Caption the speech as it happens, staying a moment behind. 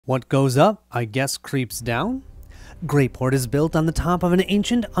What goes up, I guess creeps down? Greyport is built on the top of an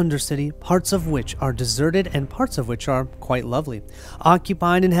ancient undercity, parts of which are deserted and parts of which are quite lovely,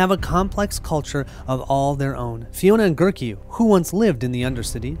 occupied and have a complex culture of all their own. Fiona and Diedre, who once lived in the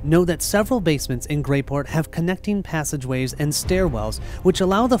undercity, know that several basements in Greyport have connecting passageways and stairwells which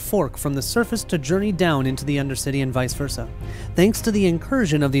allow the fork from the surface to journey down into the undercity and vice versa. Thanks to the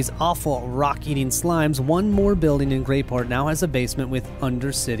incursion of these awful rock-eating slimes, one more building in Greyport now has a basement with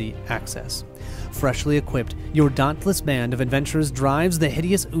undercity access. Freshly equipped, your dauntless band of adventurers drives the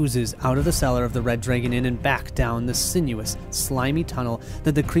hideous oozes out of the cellar of the Red Dragon Inn and back down the sinuous, slimy tunnel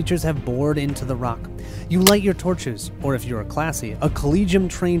that the creatures have bored into the rock. You light your torches, or if you're classy, a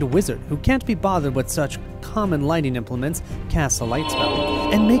collegium-trained wizard who can't be bothered with such common lighting implements casts a light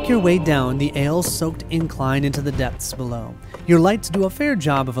spell, and make your way down the ale-soaked incline into the depths below. Your lights do a fair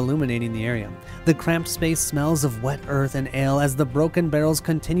job of illuminating the area. The cramped space smells of wet earth and ale as the broken barrels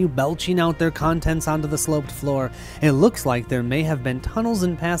continue belching out their contents onto the sloped floor. It looks like there may have been tunnels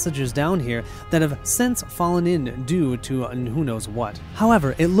and passages down here that have since fallen in due to who knows what.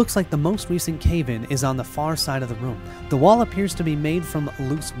 However, it looks like the most recent cave-in is on the far side of the room. The wall appears to be made from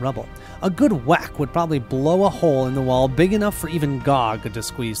loose rubble. A good whack would probably blow a hole in the wall big enough for even Gog to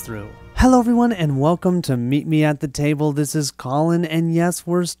squeeze through. Hello everyone and welcome to Meet Me at the Table. This is Colin, and yes,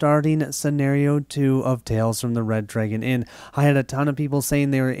 we're starting Scenario 2 of Tales from the Red Dragon Inn. I had a ton of people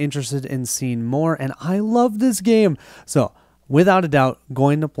saying they were interested in seeing more, and I love this game. So, without a doubt,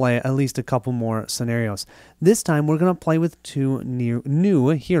 going to play at least a couple more scenarios. This time, we're going to play with two new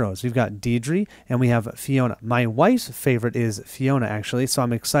heroes. We've got Diedre and we have Fiona. My wife's favorite is Fiona, actually, so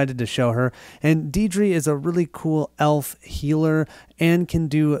I'm excited to show her. And Diedre is a really cool elf healer and can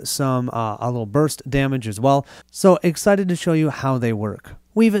do some a little burst damage as well. So excited to show you how they work.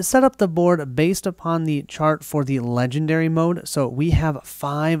 We've set up the board based upon the chart for the legendary mode, so we have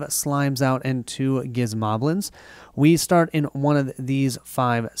 5 slimes out and 2 gizmoblins. We start in one of these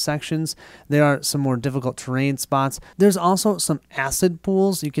 5 sections. There are some more difficult terrain spots. There's also some acid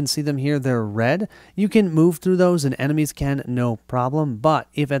pools. You can see them here. They're red. You can move through those and enemies can, no problem. But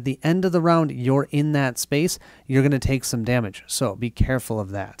if at the end of the round you're in that space, you're going to take some damage. So be careful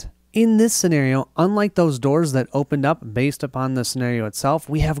of that. In this scenario, unlike those doors that opened up based upon the scenario itself,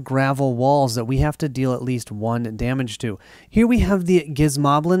 we have gravel walls that we have to deal at least 1 damage to. Here we have the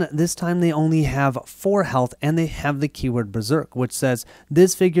Gizmoblin. This time they only have 4 health and they have the keyword Berserk, which says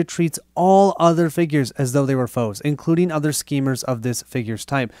this figure treats all other figures as though they were foes, including other schemers of this figure's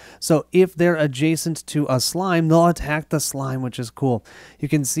type. So if they're adjacent to a slime, they'll attack the slime, which is cool. You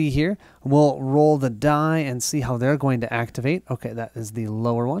can see here, we'll roll the die and see how they're going to activate. Okay, that is the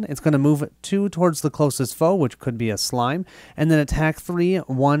lower one. It's going to move 2 towards the closest foe, which could be a slime, and then attack 3,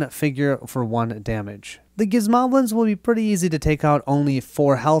 1 figure for 1 damage. The Gizmoblins will be pretty easy to take out, only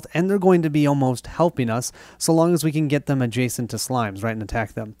 4 health, and they're going to be almost helping us, so long as we can get them adjacent to slimes, right, and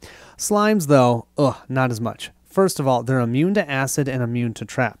attack them. Slimes, though, not as much. First of all, they're immune to acid and immune to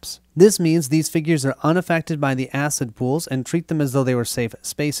traps. This means these figures are unaffected by the acid pools and treat them as though they were safe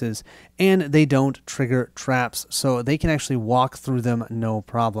spaces, and they don't trigger traps, so they can actually walk through them no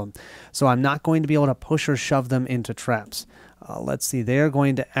problem. So I'm not going to be able to push or shove them into traps. Let's see, they're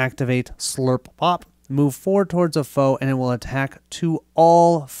going to activate Slurp Pop, move 4 towards a foe, and it will attack to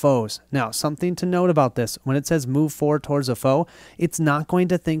all foes. Now, something to note about this, when it says move 4 towards a foe, it's not going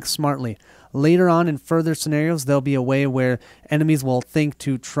to think smartly. Later on in further scenarios, there'll be a way where enemies will think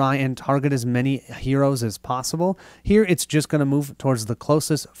to try and target as many heroes as possible. Here, it's just going to move towards the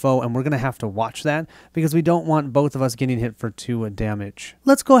closest foe, and we're going to have to watch that because we don't want both of us getting hit for 2 damage.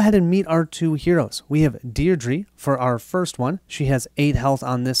 Let's go ahead and meet our 2 heroes. We have Diedre for our first one. She has 8 health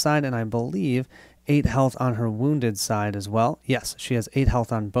on this side, and I believe 8 health on her wounded side as well. Yes, she has 8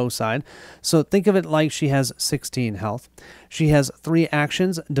 health on both sides. So think of it like she has 16 health. She has 3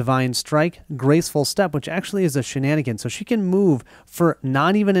 actions: Divine Strike, Graceful Step, which actually is a shenanigan. So she can move for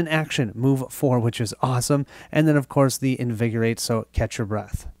not even an action, move 4, which is awesome. And then, of course, the Invigorate, so catch your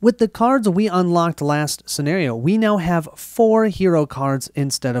breath. With the cards we unlocked last scenario, we now have 4 hero cards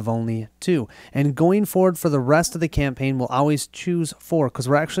instead of only 2. And going forward for the rest of the campaign, we'll always choose 4 because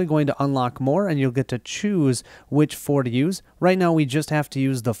we're actually going to unlock more and you'll get to choose which 4 to use. Right now, we just have to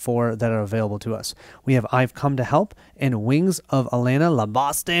use the 4 that are available to us. We have I've Come to Help and Wings of Alana,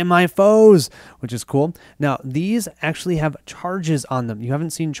 Labaste my foes, which is cool. Now, these actually have charges on them. You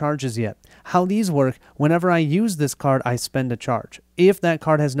haven't seen charges yet. How these work, whenever I use this card, I spend a charge. If that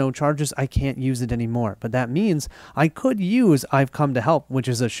card has no charges, I can't use it anymore. But that means I could use I've Come to Help, which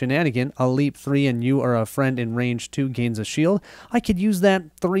is a shenanigan, a leap 3 and you or a friend in range 2 gains a shield. I could use that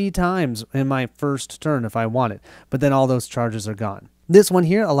 3 times in my first turn if I wanted, but then all those charges are gone. This one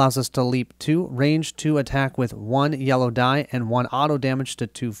here allows us to leap 2, range 2 attack with 1 yellow die and 1 auto damage to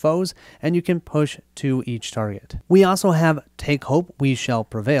 2 foes, and you can push 2 each target. We also have Take Hope, We Shall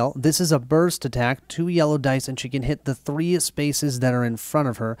Prevail. This is a burst attack, 2 yellow dice, and she can hit the 3 spaces that are in front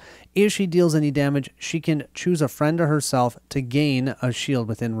of her. If she deals any damage, she can choose a friend or herself to gain a shield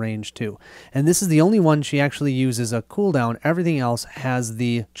within range 2. And this is the only one she actually uses a cooldown. Everything else has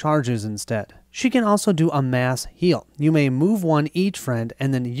the charges instead. She can also do a mass heal. You may move 1 each friend,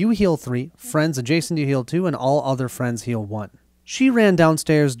 and then you heal 3, friends adjacent to you heal 2, and all other friends heal 1. She ran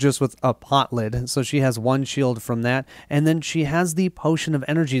downstairs just with a pot lid, so she has 1 shield from that, and then she has the Potion of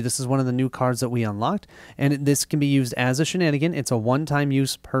Energy. This is one of the new cards that we unlocked, and this can be used as a shenanigan. It's a one-time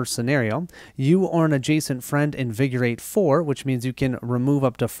use per scenario. You or an adjacent friend invigorate 4, which means you can remove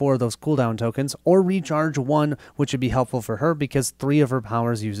up to 4 of those cooldown tokens, or recharge 1, which would be helpful for her because 3 of her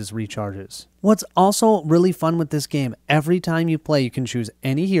powers uses recharges. What's also really fun with this game, every time you play, you can choose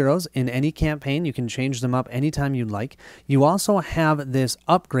any heroes in any campaign. You can change them up anytime you'd like. You also have this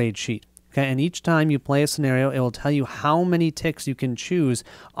upgrade sheet. Okay, and each time you play a scenario, it will tell you how many ticks you can choose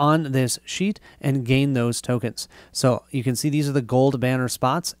on this sheet and gain those tokens. So you can see these are the gold banner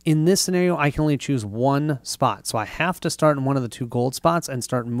spots. In this scenario, I can only choose 1 spot. So I have to start in one of the 2 gold spots and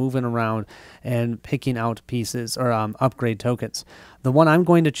start moving around and picking out pieces or upgrade tokens. The one I'm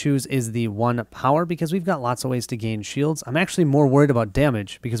going to choose is the 1 power because we've got lots of ways to gain shields. I'm actually more worried about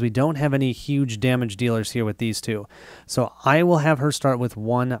damage because we don't have any huge damage dealers here with these 2. So I will have her start with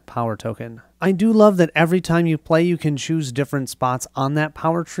 1 power token. I do love that every time you play, you can choose different spots on that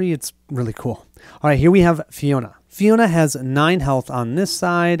power tree. It's really cool. All right, here we have Fiona. Fiona has 9 health on this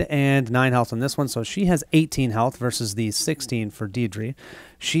side and 9 health on this one, so she has 18 health versus the 16 for Diedre.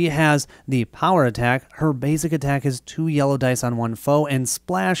 She has the power attack. Her basic attack is 2 yellow dice on 1 foe, and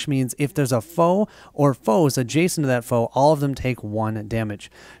splash means if there's a foe or foes adjacent to that foe, all of them take 1 damage.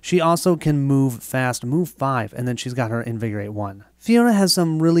 She also can move fast, move 5, and then she's got her invigorate 1. Fiona has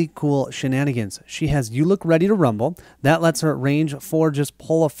some really cool shenanigans. She has You Look Ready to Rumble. That lets her range 4 just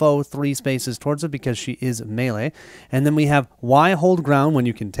pull a foe 3 spaces towards her because she is melee. And then we have Why Hold Ground When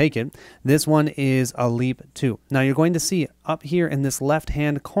You Can Take It. This one is a leap 2. Now you're going to see up here in this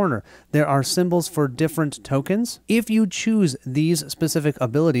left-hand corner, there are symbols for different tokens. If you choose these specific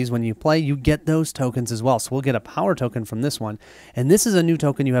abilities when you play, you get those tokens as well. So we'll get a power token from this one. And this is a new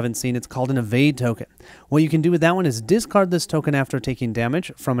token you haven't seen. It's called an evade token. What you can do with that one is discard this token after taking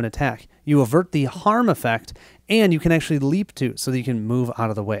damage from an attack. You avert the harm effect, and you can actually leap 2 so that you can move out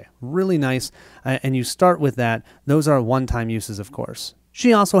of the way. Really nice, and you start with that. Those are one-time uses, of course.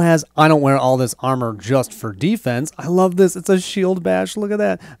 She also has, I don't wear all this armor just for defense. I love this. It's a shield bash. Look at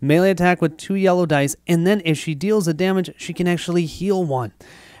that. Melee attack with 2 yellow dice, and then if she deals a damage, she can actually heal 1.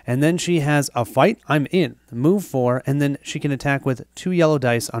 And then she has a fight, I'm in, move 4, and then she can attack with 2 yellow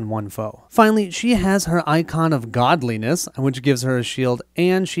dice on 1 foe. Finally, she has her icon of godliness, which gives her a shield,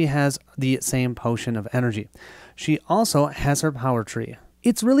 and she has the same potion of energy. She also has her power tree.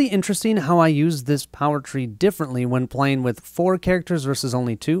 It's really interesting how I use this power tree differently when playing with 4 characters versus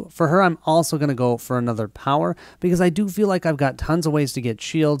only 2. For her, I'm also going to go for another power because I do feel like I've got tons of ways to get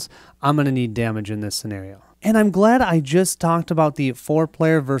shields. I'm going to need damage in this scenario. And I'm glad I just talked about the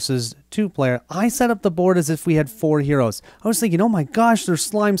 4-player versus 2-player. I set up the board as if we had 4 heroes. I was thinking, oh my gosh, there's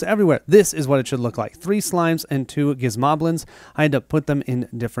slimes everywhere. This is what it should look like. 3 slimes and 2 gizmoblins. I had to put them in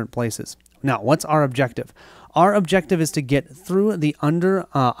different places. Now, what's our objective? Our objective is to get through the under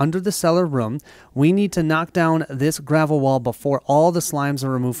the cellar room. We need to knock down this gravel wall before all the slimes are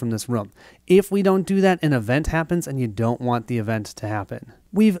removed from this room. If we don't do that, an event happens, and you don't want the event to happen.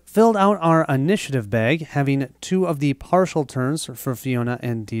 We've filled out our initiative bag, having 2 of the partial turns for Fiona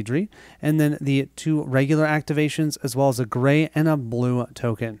and Diedre, and then the 2 regular activations, as well as a gray and a blue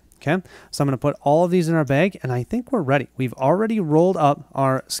token. Okay, so I'm going to put all of these in our bag, and I think we're ready. We've already rolled up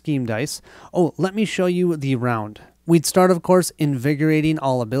our scheme dice. Oh, let me show you the round. We'd start, of course, invigorating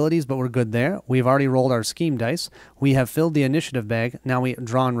all abilities, but we're good there. We've already rolled our scheme dice. We have filled the initiative bag. Now we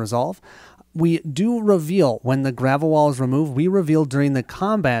draw and resolve. We do reveal when the gravel wall is removed. We reveal during the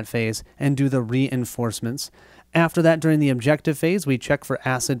combat phase and do the reinforcements. After that, during the objective phase, we check for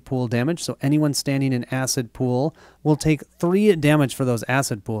acid pool damage. So anyone standing in acid pool will take 3 damage for those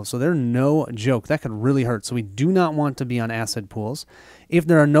acid pools. So they're no joke. That could really hurt. So we do not want to be on acid pools. If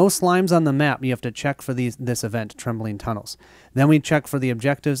there are no slimes on the map, you have to check for this event, Trembling Tunnels. Then we check for the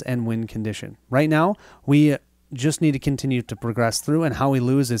objectives and win condition. Right now, we just need to continue to progress through, and how we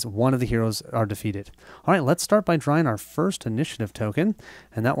lose is one of the heroes are defeated. All right, let's start by drawing our first initiative token,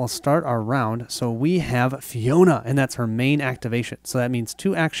 and that will start our round. So we have Fiona, and that's her main activation. So that means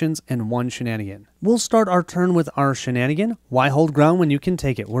 2 actions and 1 shenanigan. We'll start our turn with our shenanigan. Why hold ground when you can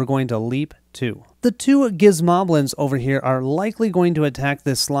take it? We're going to leap 2. The 2 gizmoblins over here are likely going to attack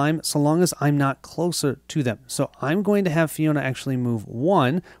this slime so long as I'm not closer to them. So I'm going to have Fiona actually move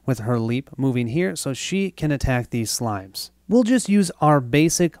 1 with her leap moving here so she can attack these slimes. We'll just use our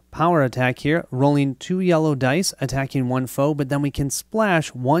basic power attack here, rolling 2 yellow dice, attacking 1 foe, but then we can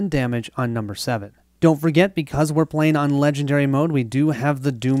splash 1 damage on number 7. Don't forget, because we're playing on legendary mode, we do have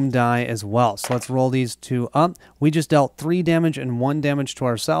the Doom die as well. So let's roll these 2 up. We just dealt 3 damage and 1 damage to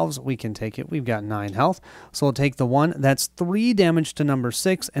ourselves. We can take it. We've got 9 health. So we'll take the 1. That's 3 damage to number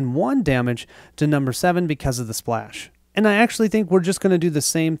 6 and 1 damage to number 7 because of the splash. And I actually think we're just going to do the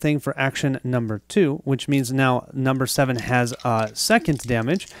same thing for action number 2, which means now number 7 has second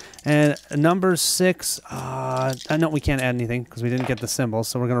damage, and number 6, no, we can't add anything because we didn't get the symbol,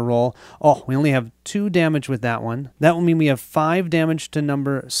 so we're going to roll. Oh, we only have 2 damage with that one. That will mean we have 5 damage to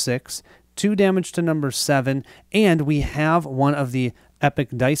number 6, 2 damage to number 7, and we have one of the epic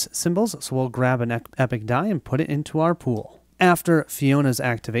dice symbols, so we'll grab an epic die and put it into our pool. After Fiona's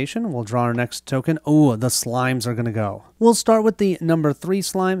activation, we'll draw our next token. Oh, the slimes are going to go. We'll start with the number 3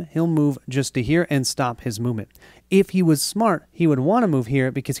 slime. He'll move just to here and stop his movement. If he was smart, he would want to move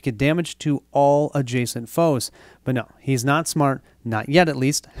here because he could damage to all adjacent foes. But no, he's not smart. Not yet, at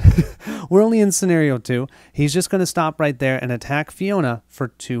least. We're only in scenario 2. He's just going to stop right there and attack Fiona for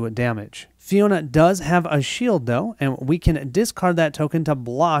 2 damage. Fiona does have a shield, though, and we can discard that token to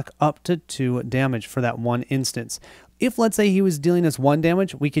block up to 2 damage for that one instance. If, let's say, he was dealing us 1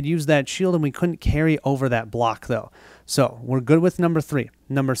 damage, we could use that shield and we couldn't carry over that block, though. So we're good with number 3.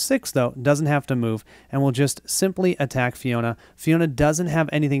 Number 6, though, doesn't have to move, and we'll just simply attack Fiona. Fiona doesn't have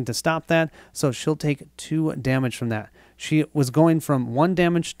anything to stop that, so she'll take 2 damage from that. She was going from 1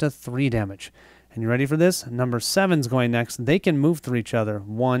 damage to 3 damage. And you ready for this? Number 7's going next. They can move through each other.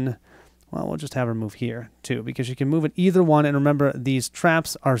 1... Well, we'll just have her move here, too, because she can move at either one. And remember, these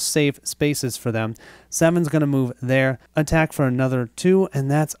traps are safe spaces for them. 7's going to move there, attack for another 2, and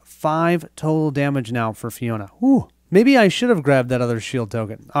that's 5 total damage now for Fiona. Whew. Maybe I should have grabbed that other shield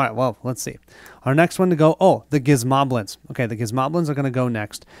token. All right, well, let's see. Our next one to go, oh, the gizmoblins. Okay, the gizmoblins are going to go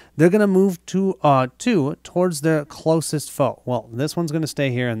next. They're going to move 2 towards their closest foe. Well, this one's going to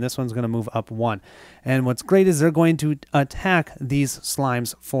stay here, and this one's going to move up 1. And what's great is they're going to attack these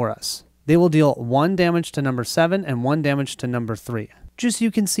slimes for us. They will deal 1 damage to number 7 and 1 damage to number 3. Just so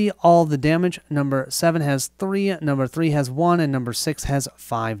you can see all the damage, number 7 has 3, number 3 has 1, and number 6 has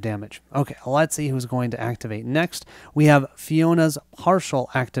 5 damage. Okay, let's see who's going to activate next. We have Fiona's partial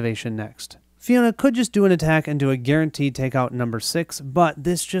activation next. Fiona could just do an attack and do a guaranteed take out number 6, but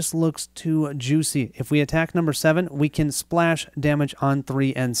this just looks too juicy. If we attack number 7, we can splash damage on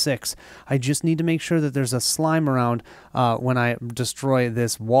 3 and 6. I just need to make sure that there's a slime around when I destroy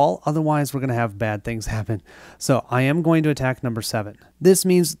this wall. Otherwise, we're going to have bad things happen. So I am going to attack number 7. This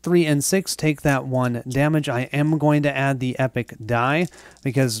means 3 and 6 take that 1 damage. I am going to add the epic die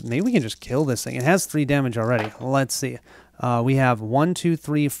because maybe we can just kill this thing. It has 3 damage already. Let's see. We have 1, 2,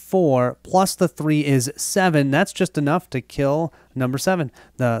 3, 4, plus the 3 is 7. That's just enough to kill number 7.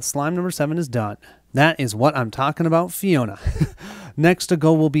 The slime number 7 is done. That is what I'm talking about, Fiona. Next to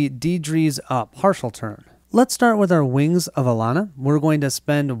go will be Diedre's partial turn. Let's start with our Wings of Alana. We're going to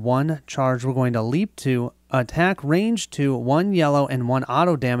spend 1 charge. We're going to leap 2, attack range 2, 1 yellow, and 1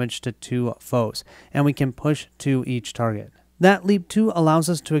 auto damage to 2 foes. And we can push 2 each target. That leap 2 allows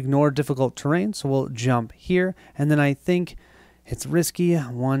us to ignore difficult terrain, so we'll jump here, and then I think it's risky.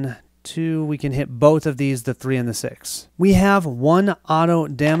 1, 2, we can hit both of these, the 3 and the 6. We have 1 auto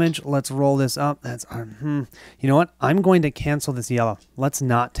damage. Let's roll this up. That's our, You know what? I'm going to cancel this yellow. Let's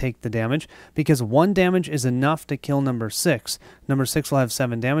not take the damage, because 1 damage is enough to kill number 6. Number 6 will have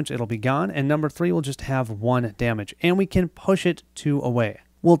 7 damage. It'll be gone, and number 3 will just have 1 damage, and we can push it 2 away.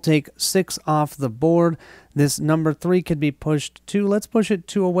 We'll take 6 off the board. This number 3 could be pushed 2. Let's push it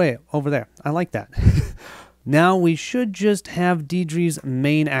 2 away over there. I like that. Now we should just have Diedre's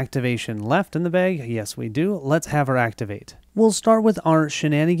main activation left in the bag. Yes, we do. Let's have her activate. We'll start with our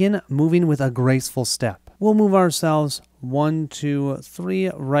shenanigan, moving with a graceful step. We'll move ourselves 1, 2,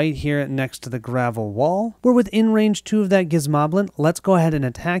 3 right here next to the gravel wall. We're within range 2 of that gizmoblin. Let's go ahead and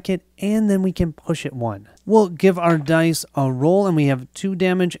attack it, and then we can push it 1. We'll give our dice a roll, and we have 2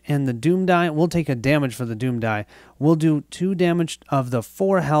 damage and the doom die. We'll take a damage for the doom die. We'll do 2 damage of the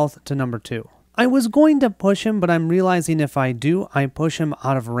 4 health to number 2. I was going to push him, but I'm realizing if I do, I push him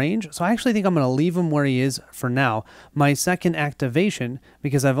out of range. So I actually think I'm going to leave him where he is for now. My second activation,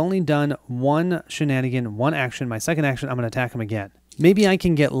 because I've only done one shenanigan, one action. My second action, I'm going to attack him again. Maybe I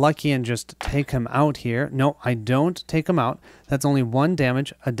can get lucky and just take him out here. No, I don't take him out. That's only 1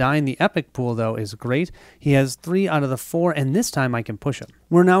 damage. A die in the epic pool, though, is great. He has 3 out of the 4, and this time I can push him.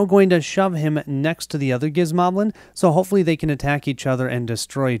 We're now going to shove him next to the other Gizmoblin, so hopefully they can attack each other and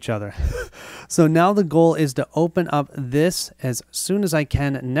destroy each other. So now the goal is to open up this as soon as I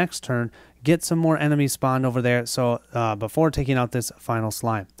can next turn, get some more enemies spawned over there, so before taking out this final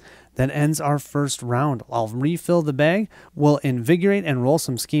slime. That ends our first round. I'll refill the bag, we'll invigorate and roll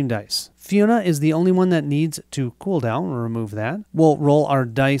some scheme dice. Fiona is the only one that needs to cool down. We'll remove that. We'll roll our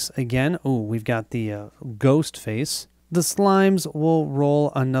dice again. Ooh, we've got the ghost face. The slimes will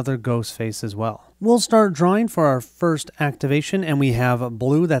roll another ghost face as well. We'll start drawing for our first activation, and we have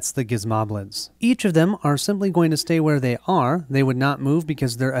blue, that's the Gizmoblins. Each of them are simply going to stay where they are. They would not move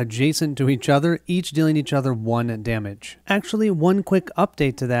because they're adjacent to each other, each dealing each other 1 damage. Actually, one quick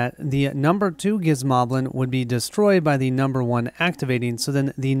update to that, the number 2 Gizmoblin would be destroyed by the number 1 activating, so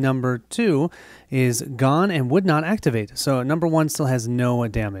then the number 2 is gone and would not activate, so number 1 still has no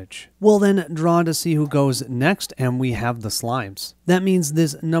damage. We'll then draw to see who goes next, and we have the slimes. That means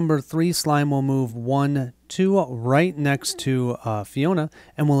this number 3 slime will move 1, 2 right next to Fiona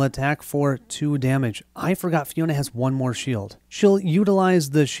and will attack for 2 damage. I forgot Fiona has 1 more shield. She'll utilize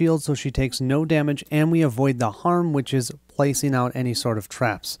the shield so she takes no damage and we avoid the harm, which is placing out any sort of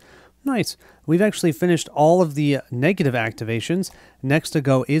traps. Nice. We've actually finished all of the negative activations. Next to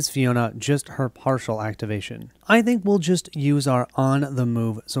go is Fiona, just her partial activation. I think we'll just use our on the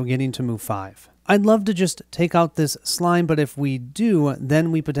move, so getting to move 5. I'd love to just take out this slime, but if we do,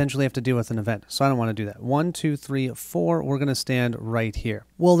 then we potentially have to deal with an event. So I don't want to do that. 1, 2, 3, 4. We're going to stand right here.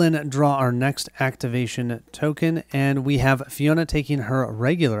 We'll then draw our next activation token, and we have Fiona taking her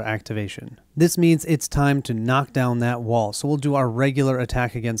regular activation. This means it's time to knock down that wall. So we'll do our regular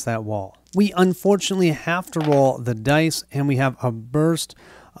attack against that wall. We unfortunately have to roll the dice, and we have a burst.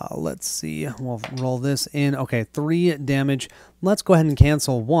 Let's see, we'll roll this in. Okay, 3 damage. Let's go ahead and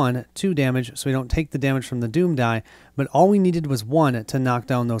cancel 1, 2 damage, so we don't take the damage from the Doom die, but all we needed was 1 to knock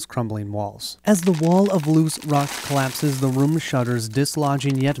down those crumbling walls. As the wall of loose rock collapses, the room shudders,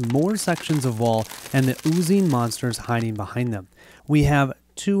 dislodging yet more sections of wall and the oozing monsters hiding behind them. We have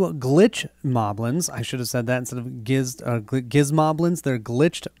 2 glitch moblins. I should have said that instead of gizmoblins. They're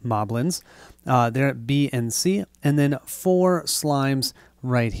glitched moblins. They're at B and C, and then 4 slimes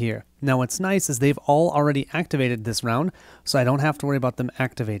right here. Now what's nice is they've all already activated this round, so I don't have to worry about them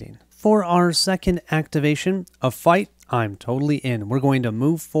activating. For our second activation, a fight, I'm totally in. We're going to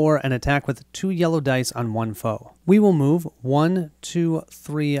move 4 and attack with 2 yellow dice on 1 foe. We will move 1, 2,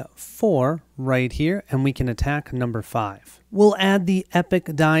 3, 4 right here, and we can attack number 5. We'll add the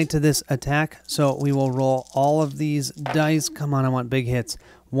epic die to this attack, so we will roll all of these dice. Come on, I want big hits.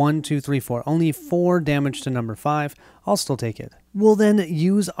 1, 2, 3, 4. Only 4 damage to number 5. I'll still take it. We'll then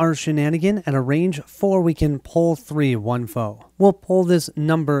use our shenanigan. At a range 4, we can pull 3, 1 foe. We'll pull this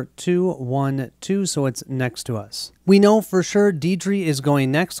number 2, 1, 2, so it's next to us. We know for sure Diedre is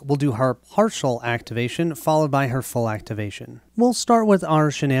going next. We'll do her partial activation, followed by her full activation. We'll start with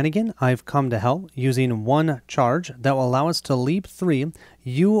our shenanigan. I've come to help, using 1 charge that will allow us to leap 3.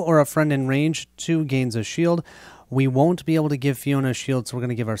 You or a friend in range 2 gains a shield. We won't be able to give Fiona a shield, so we're going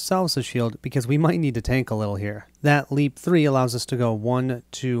to give ourselves a shield because we might need to tank a little here. That leap 3 allows us to go 1,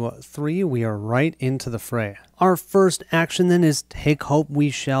 2, 3. We are right into the fray. Our first action then is Take Hope We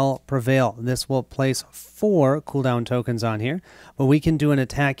Shall Prevail. This will place 4 cooldown tokens on here, but we can do an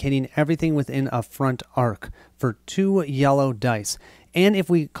attack hitting everything within a front arc for 2 yellow dice. And if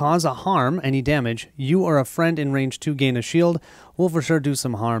we cause a harm, any damage, you or a friend in range 2 gain a shield. We'll for sure do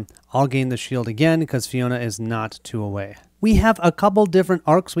some harm. I'll gain the shield again because Fiona is not 2 away. We have a couple different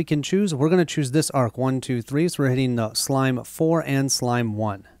arcs we can choose. We're going to choose this arc 1, 2, 3. So we're hitting the slime 4 and slime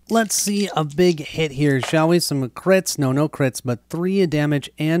 1. Let's see a big hit here, shall we? Some crits. No crits, but 3 damage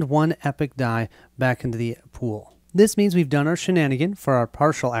and 1 epic die back into the pool. This means we've done our shenanigan for our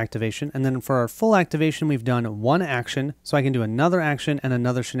partial activation, and then for our full activation, we've done 1 action, so I can do another action and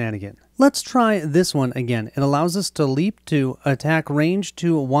another shenanigan. Let's try this one again. It allows us to leap to attack range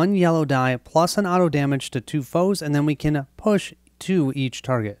to 1 yellow die plus an auto damage to 2 foes, and then we can push 2 each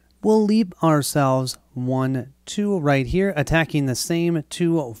target. We'll leap ourselves 1, 2 right here, attacking the same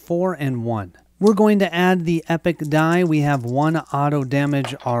 2, 4, and 1. We're going to add the epic die. We have 1 auto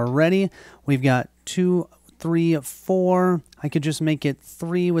damage already. We've got 2 3, 4. I could just make it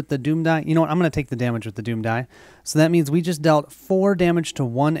 3 with the Doom die. You know what? I'm going to take the damage with the Doom die. So that means we just dealt 4 damage to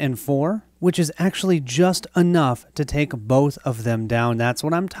 1 and 4, which is actually just enough to take both of them down. That's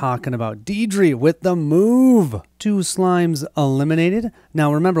what I'm talking about. Diedre with the move. 2 slimes eliminated.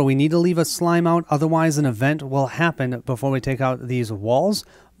 Now remember, we need to leave a slime out, otherwise an event will happen before we take out these walls.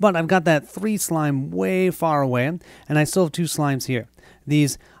 But I've got that 3 slime way far away, and I still have 2 slimes here.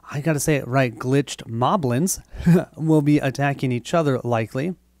 These, I gotta say it right, glitched moblins will be attacking each other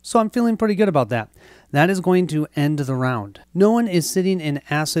likely. So I'm feeling pretty good about that. That is going to end the round. No one is sitting in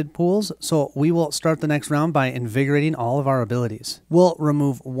acid pools, so we will start the next round by invigorating all of our abilities. We'll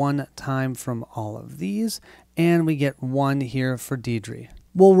remove 1 time from all of these, and we get 1 here for Diedre.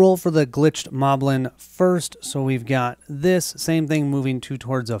 We'll roll for the glitched moblin first, so we've got this, same thing, moving 2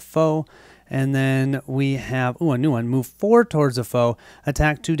 towards a foe. And then we have, a new one, move 4 towards a foe,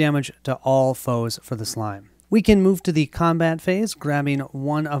 attack 2 damage to all foes for the slime. We can move to the combat phase, grabbing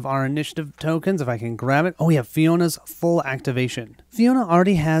 1 of our initiative tokens, if I can grab it. Oh, we have Fiona's full activation. Fiona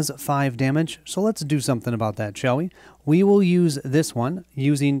already has 5 damage, so let's do something about that, shall we? We will use this one,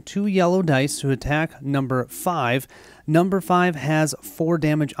 using 2 yellow dice to attack number 5. Number 5 has 4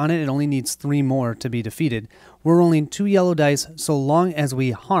 damage on it. It only needs 3 more to be defeated. We're rolling 2 yellow dice. So long as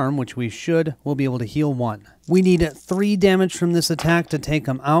we harm, which we should, we'll be able to heal 1. We need 3 damage from this attack to take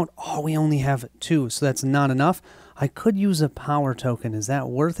them out. Oh, we only have 2, so that's not enough. I could use a power token. Is that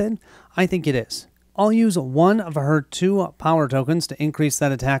worth it? I think it is. I'll use 1 of her 2 power tokens to increase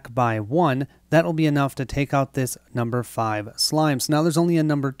that attack by 1. That'll be enough to take out this number 5 slime. So now there's only a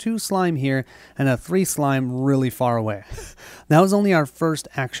number 2 slime here and a 3 slime really far away. That was only our first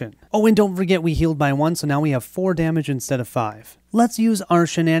action. Oh, and don't forget we healed by 1, so now we have 4 damage instead of 5. Let's use our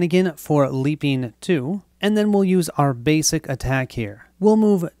shenanigan for leaping 2, and then we'll use our basic attack here. We'll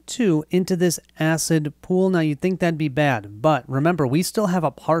move 2 into this acid pool. Now you'd think that'd be bad, but remember we still have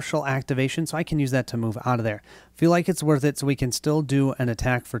a partial activation, so I can use that to move out of there. Feel like it's worth it, so we can still do an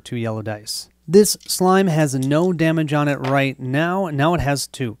attack for 2 yellow dice. This slime has no damage on it right now. Now it has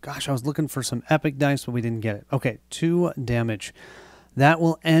 2. Gosh, I was looking for some epic dice, but we didn't get it. Okay, 2 damage. That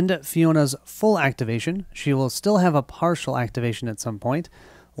will end Fiona's full activation. She will still have a partial activation at some point.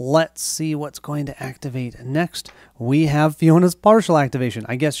 Let's see what's going to activate next. We have Fiona's partial activation.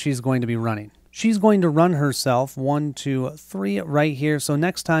 I guess she's going to be running. She's going to run herself 1, 2, 3 right here. So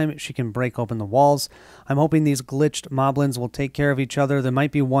next time she can break open the walls. I'm hoping these glitched moblins will take care of each other. There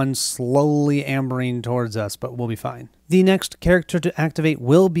might be one slowly ambering towards us, but we'll be fine. The next character to activate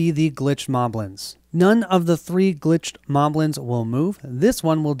will be the glitched moblins. None of the 3 glitched moblins will move. This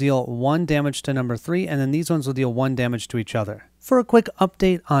one will deal 1 damage to number 3, and then these ones will deal 1 damage to each other. For a quick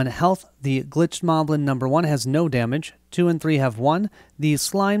update on health, the glitched moblin number 1 has no damage, 2 and 3 have 1. The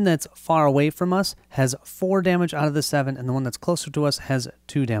slime that's far away from us has 4 damage out of the 7, and the one that's closer to us has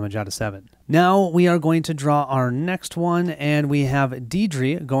 2 damage out of 7. Now we are going to draw our next one, and we have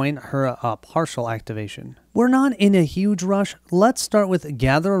Diedre going her partial activation. We're not in a huge rush. Let's start with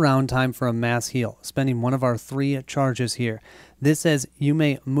gather around time for a mass heal, spending 1 of our 3 charges here. This says you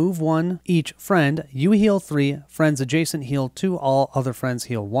may move 1 each friend. You heal 3, friends adjacent heal 2, all other friends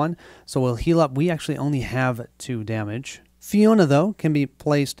heal 1. So we'll heal up. We actually only have 2 damage. Fiona, though, can be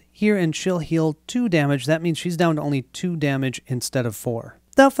placed here and she'll heal 2 damage. That means she's down to only 2 damage instead of 4.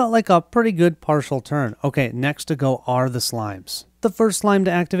 That felt like a pretty good partial turn. Okay, next to go are the slimes. The first slime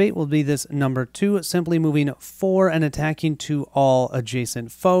to activate will be this number 2, simply moving 4 and attacking to all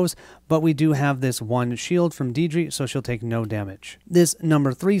adjacent foes, but we do have this 1 shield from Diedre, so she'll take no damage. This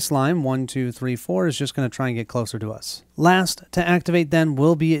number 3 slime, 1, 2, 3, 4, is just going to try and get closer to us. Last to activate then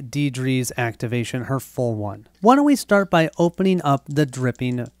will be Diedre's activation, her full one. Why don't we start by opening up the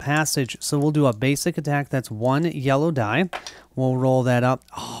dripping passage? So we'll do a basic attack that's 1 yellow die. We'll roll that up.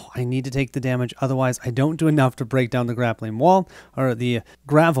 Oh, I need to take the damage, otherwise I don't do enough to break down the grappling wall, or the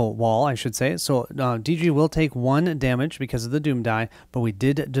gravel wall, I should say. So Diedre will take 1 damage because of the doom die, but we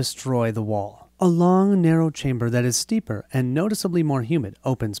did destroy the wall. A long, narrow chamber that is steeper and noticeably more humid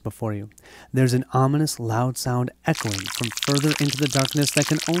opens before you. There's an ominous, loud sound echoing from further into the darkness that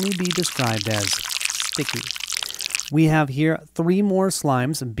can only be described as sticky. We have here 3 more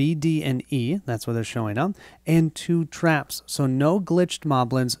slimes, B, D, and E, that's what they're showing up, and 2 traps. So no glitched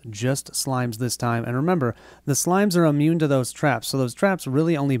moblins, just slimes this time. And remember, the slimes are immune to those traps, so those traps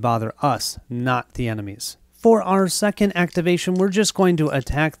really only bother us, not the enemies. For our second activation, we're just going to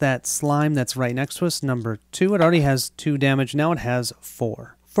attack that slime that's right next to us, number 2. It already has 2 damage, now it has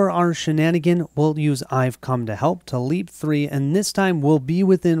 4. For our shenanigan, we'll use I've Come to Help to leap 3, and this time we'll be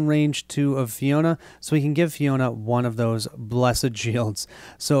within range 2 of Fiona, so we can give Fiona one of those blessed shields.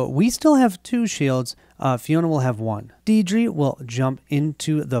 So we still have 2 shields. Fiona will have 1. Diedre will jump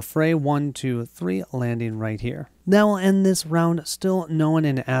into the fray, 1, 2, 3, landing right here. That will end this round, still no one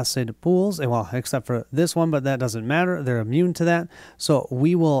in acid pools, well, except for this one, but that doesn't matter. They're immune to that. So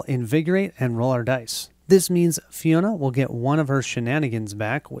we will invigorate and roll our dice. This means Fiona will get one of her shenanigans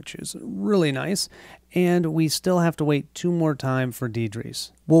back, which is really nice, and we still have to wait 2 more times for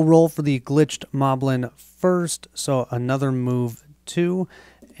Diedre's. We'll roll for the glitched moblin first, so another move 2,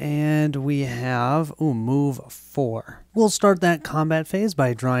 and we have, move 4. We'll start that combat phase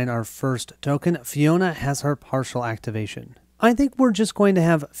by drawing our first token. Fiona has her partial activation. I think we're just going to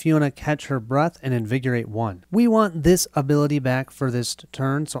have Fiona catch her breath and invigorate 1. We want this ability back for this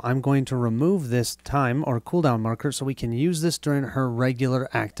turn, so I'm going to remove this time or cooldown marker so we can use this during her regular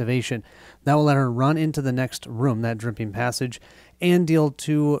activation. That will let her run into the next room, that dripping passage, and deal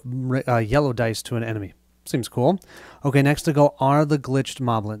 2 yellow dice to an enemy. Seems cool. Okay, next to go are the glitched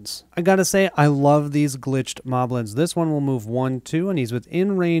moblins. I gotta say, I love these glitched moblins. This one will move 1, 2, and he's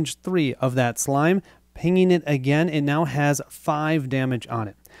within range 3 of that slime. Pinging it again, it now has 5 damage on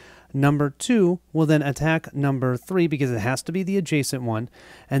it. Number 2 will then attack number 3 because it has to be the adjacent one.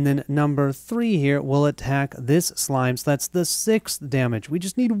 And then number 3 here will attack this slime. So that's the 6th damage. We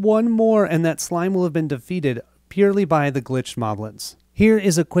just need 1 more and that slime will have been defeated purely by the glitched moblins. Here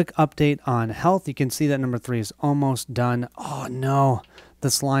is a quick update on health. You can see that number 3 is almost done. Oh no, the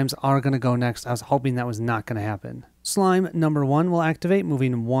slimes are going to go next. I was hoping that was not going to happen. Slime number 1 will activate,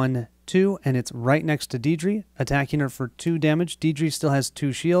 moving 1, 2, and it's right next to Diedre, attacking her for 2 damage. Diedre still has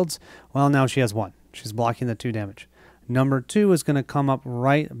 2 shields. Well, now she has 1. She's blocking the 2 damage. Number 2 is going to come up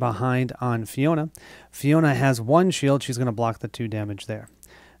right behind on Fiona. Fiona has 1 shield. She's going to block the 2 damage there.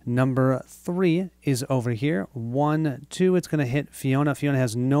 Number 3 is over here. 1, 2, it's going to hit Fiona. Fiona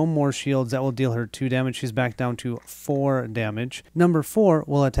has no more shields. That will deal her 2 damage. She's back down to 4 damage. Number 4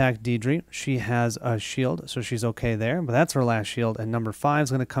 will attack Diedre. She has a shield, so she's okay there, but that's her last shield. And number 5 is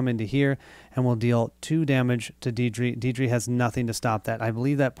going to come into here and will deal 2 damage to Diedre. Diedre has nothing to stop that. I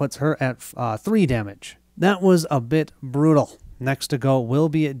believe that puts her at 3 damage. That was a bit brutal. Next to go will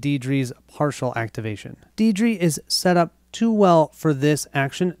be Diedre's partial activation. Diedre is set up too well for this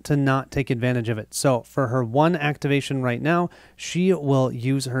action to not take advantage of it. So for her 1 activation right now, she will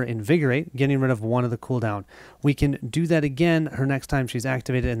use her invigorate, getting rid of 1 of the cooldown. We can do that again her next time she's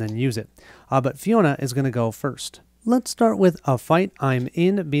activated and then use it. But Fiona is going to go first. Let's start with a fight. I'm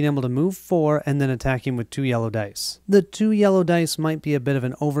in, being able to move 4 and then attacking with 2 yellow dice. The 2 yellow dice might be a bit of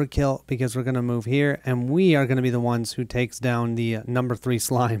an overkill because we're going to move here and we are going to be the ones who takes down the number 3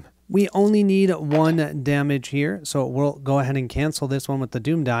 slime. We only need 1 damage here, so we'll go ahead and cancel this one with the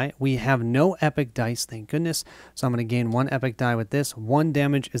Doom die. We have no epic dice, thank goodness, so I'm going to gain 1 epic die with this. 1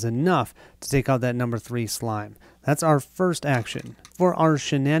 damage is enough to take out that number 3 slime. That's our first action. For our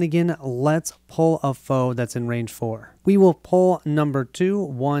shenanigan, let's pull a foe that's in range 4. We will pull number 2,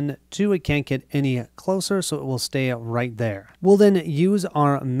 1, 2. It can't get any closer, so it will stay right there. We'll then use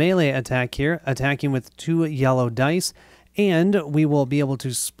our melee attack here, attacking with 2 yellow dice. And we will be able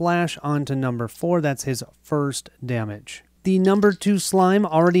to splash onto number 4. That's his first damage. The number 2 slime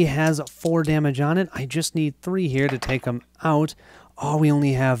already has 4 damage on it. I just need 3 here to take him out. Oh, we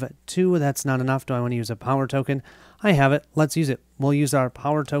only have 2. That's not enough. Do I want to use a power token? I have it. Let's use it. We'll use our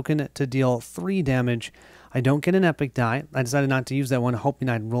power token to deal 3 damage. I don't get an epic die. I decided not to use that one, hoping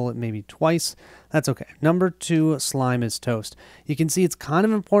I'd roll it maybe twice. That's okay. Number 2 slime is toast. You can see it's kind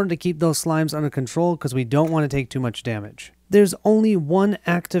of important to keep those slimes under control because we don't want to take too much damage. There's only 1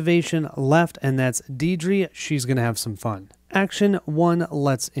 activation left, and that's Diedre. She's going to have some fun. Action 1,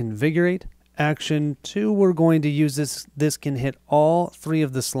 let's invigorate. Action 2, we're going to use this. This can hit all 3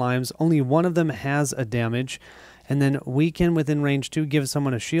 of the slimes. Only 1 of them has a damage. And then we can, within range 2, give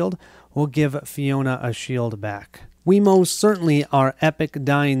someone a shield. We'll give Fiona a shield back. We most certainly are epic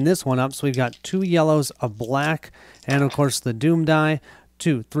dyeing this one up. So we've got 2 yellows, a black, and of course the Doom die.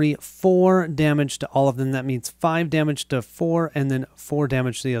 2, 3, 4 damage to all of them. That means 5 damage to 4 and then 4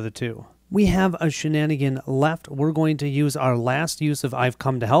 damage to the other 2. We have a shenanigan left. We're going to use our last use of I've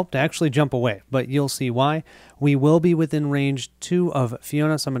Come to Help to actually jump away, but you'll see why. We will be within range 2 of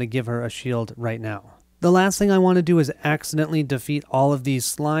Fiona, so I'm going to give her a shield right now. The last thing I want to do is accidentally defeat all of these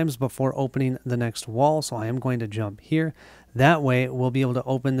slimes before opening the next wall, so I am going to jump here. That way, we'll be able to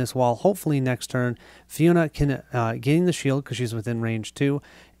open this wall hopefully next turn. Fiona can gain the shield because she's within range 2,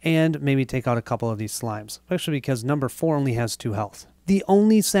 and maybe take out a couple of these slimes, especially because number 4 only has 2 health. The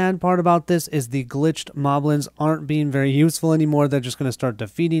only sad part about this is the glitched moblins aren't being very useful anymore. They're just going to start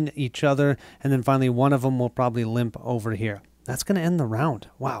defeating each other, and then finally one of them will probably limp over here. That's going to end the round.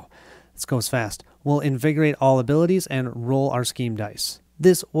 Wow, this goes fast. We'll invigorate all abilities and roll our scheme dice.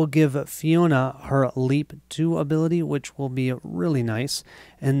 This will give Fiona her Leap 2 ability, which will be really nice,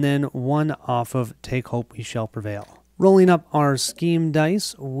 and then one off of Take Hope We Shall Prevail. Rolling up our scheme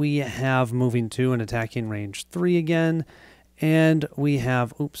dice, we have Moving 2 and Attacking Range 3 again, and we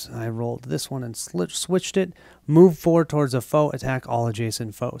have, oops, I rolled this one and switched it, Move 4 towards a foe, attack all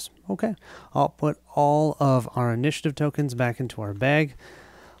adjacent foes. Okay, I'll put all of our initiative tokens back into our bag.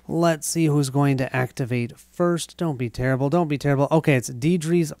 Let's see who's going to activate first. Don't be terrible. Don't be terrible. Okay, it's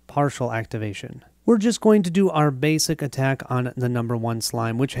Diedre's partial activation. We're just going to do our basic attack on the number 1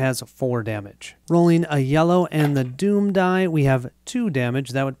 slime, which has 4 damage. Rolling a yellow and the Doom die, we have 2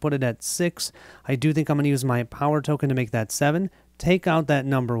 damage. That would put it at 6. I do think I'm going to use my power token to make that 7. Take out that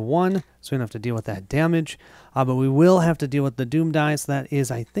number 1, so we don't have to deal with that damage. But we will have to deal with the Doom die, so that is,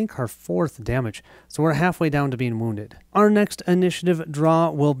 I think, our 4th damage. So we're halfway down to being wounded. Our next initiative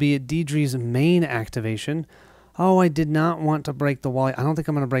draw will be Diedre's main activation. Oh, I did not want to break the wall. I don't think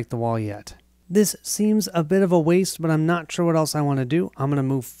I'm going to break the wall yet. This seems a bit of a waste, but I'm not sure what else I want to do. I'm going to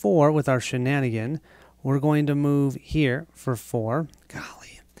move 4 with our shenanigan. We're going to move here for 4.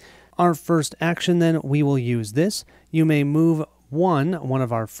 Golly. Our first action, then, we will use this. You may move one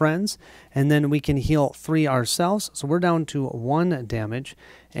of our friends, and then we can heal 3 ourselves. So we're down to 1 damage,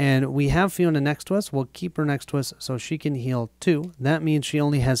 and we have Fiona next to us. We'll keep her next to us so she can heal 2. That means she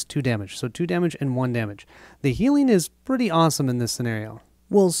only has 2 damage. So 2 damage and 1 damage. The healing is pretty awesome in this scenario.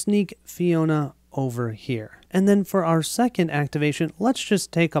 We'll sneak Fiona over here. And then for our second activation, let's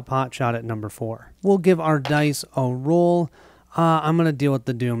just take a pot shot at number 4. We'll give our dice a roll. I'm going to deal with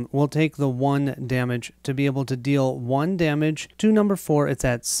the Doom. We'll take the 1 damage to be able to deal 1 damage to number 4. It's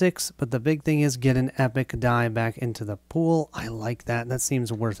at 6, but the big thing is get an epic die back into the pool. I like that. That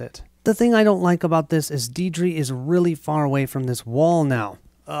seems worth it. The thing I don't like about this is Diedre is really far away from this wall now.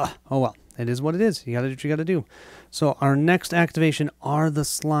 Oh well, it is what it is. You gotta do what you gotta do. So our next activation are the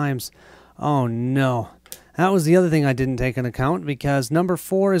slimes. Oh no. That was the other thing I didn't take into account, because number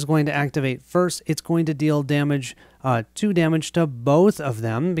 4 is going to activate first. It's going to deal damage, 2 damage to both of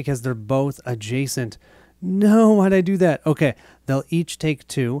them because they're both adjacent. No, why'd I do that? Okay, they'll each take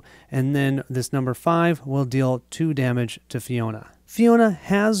 2, and then this number 5 will deal 2 damage to Fiona. Fiona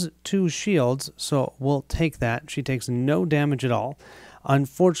has 2 shields, so we'll take that. She takes no damage at all.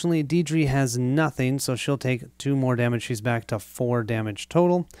 Unfortunately, Diedre has nothing, so she'll take 2 more damage. She's back to 4 damage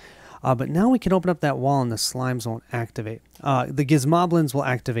total. But now we can open up that wall and the slimes won't activate. The gizmoblins will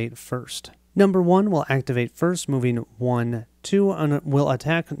activate first. Number 1 will activate first, moving 1, 2, and will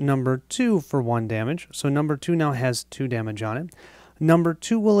attack number 2 for 1 damage. So number 2 now has 2 damage on it. Number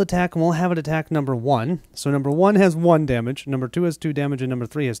 2 will attack, and we'll have it attack number 1. So number 1 has 1 damage, number 2 has 2 damage, and number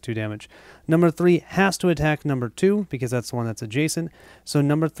 3 has 2 damage. Number 3 has to attack number 2, because that's the one that's adjacent. So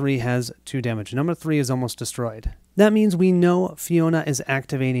number 3 has 2 damage. Number 3 is almost destroyed. That means we know Fiona is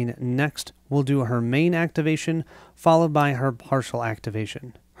activating next. We'll do her main activation, followed by her partial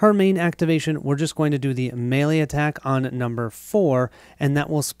activation. Her main activation, we're just going to do the melee attack on number 4, and that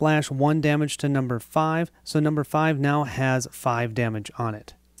will splash 1 damage to number 5, so number 5 now has 5 damage on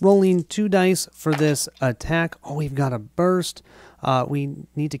it. Rolling 2 dice for this attack. Oh, we've got a burst. We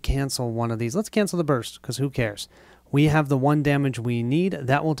need to cancel one of these. Let's cancel the burst, because who cares? We have the 1 damage we need.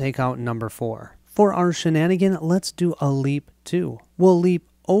 That will take out number 4. For our shenanigan, let's do a leap 2. We'll leap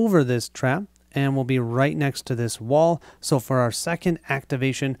over this trap, and we'll be right next to this wall. So for our second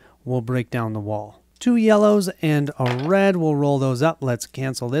activation, we'll break down the wall. 2 yellows and a red, we'll roll those up. Let's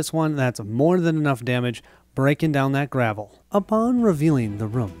cancel this one. That's more than enough damage, breaking down that gravel. Upon revealing the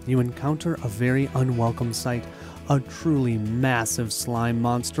room, you encounter a very unwelcome sight. A truly massive slime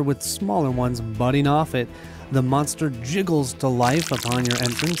monster with smaller ones butting off it. The monster jiggles to life upon your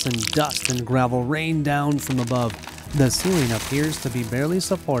entrance, and dust and gravel rain down from above. The ceiling appears to be barely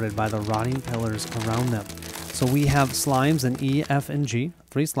supported by the rotting pillars around them. So we have slimes in E, F, and G,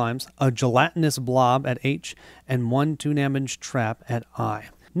 3 slimes, a gelatinous blob at H, and 1 2-damage trap at I.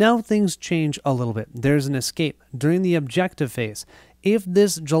 Now things change a little bit. There's an escape during the objective phase. If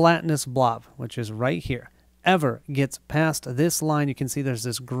this gelatinous blob, which is right here, ever gets past this line, you can see there's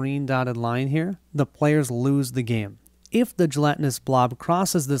this green dotted line here, the players lose the game. If the gelatinous blob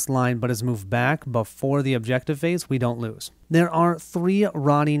crosses this line but is moved back before the objective phase, we don't lose. There are 3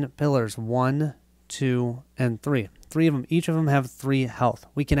 rotting pillars, 1, 2, and 3. 3 of them, each of them have 3 health.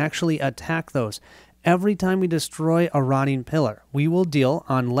 We can actually attack those. Every time we destroy a rotting pillar, we will deal,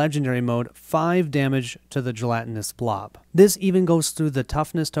 on legendary mode, 5 damage to the gelatinous blob. This even goes through the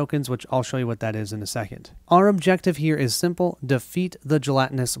toughness tokens, which I'll show you what that is in a second. Our objective here is simple: defeat the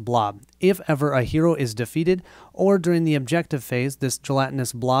gelatinous blob. If ever a hero is defeated, or during the objective phase, this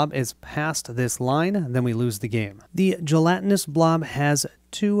gelatinous blob is past this line, then we lose the game. The gelatinous blob has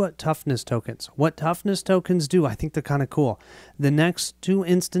 2 toughness tokens. What toughness tokens do, I think they're kind of cool. The next 2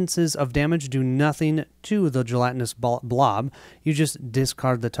 instances of damage do nothing to the gelatinous blob. You just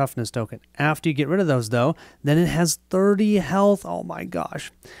discard the toughness token. After you get rid of those, though, then it has 30 health. Oh my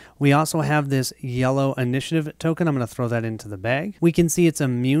gosh. We also have this yellow initiative token. I'm going to throw that into the bag. We can see it's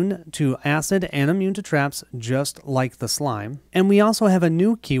immune to acid and immune to traps, just like the slime. And we also have a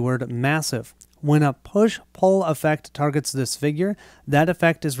new keyword, massive. When a push-pull effect targets this figure, that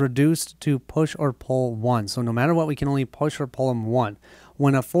effect is reduced to push or pull 1. So no matter what, we can only push or pull him 1.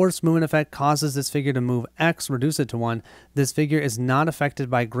 When a force movement effect causes this figure to move X, reduce it to 1, this figure is not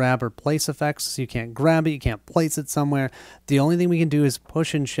affected by grab or place effects. So you can't grab it, you can't place it somewhere. The only thing we can do is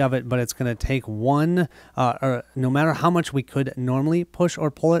push and shove it, but it's going to take 1, or no matter how much we could normally push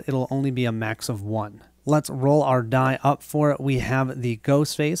or pull it, it'll only be a max of 1. Let's roll our die up for it. We have the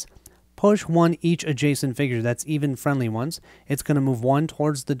ghost face. Push 1 each adjacent figure, that's even friendly ones. It's going to move 1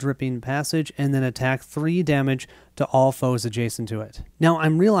 towards the dripping passage and then attack 3 damage to all foes adjacent to it. Now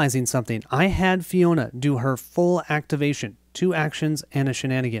I'm realizing something. I had Fiona do her full activation, 2 actions and a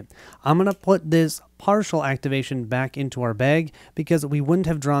shenanigan. I'm going to put this partial activation back into our bag because we wouldn't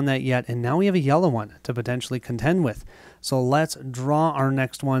have drawn that yet, and now we have a yellow one to potentially contend with. So let's draw our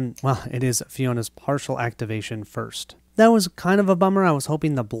next one. Well, it is Fiona's partial activation first. That was kind of a bummer. I was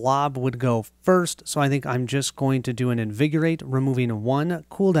hoping the blob would go first, so I think I'm just going to do an invigorate, removing 1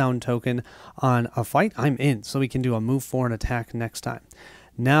 cooldown token on a fight. I'm in, so we can do a move 4 and attack next time.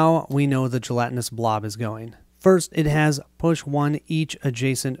 Now we know the gelatinous blob is going. First, it has push 1 each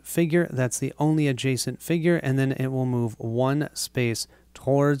adjacent figure. That's the only adjacent figure, and then it will move 1 space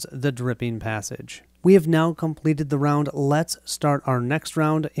towards the dripping passage. We have now completed the round. Let's start our next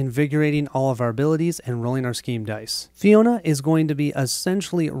round, invigorating all of our abilities and rolling our scheme dice. Fiona is going to be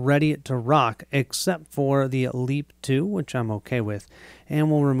essentially ready to rock, except for the leap 2, which I'm okay with,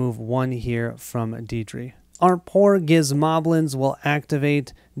 and we'll remove 1 here from Diedre. Our poor Gizmoblins will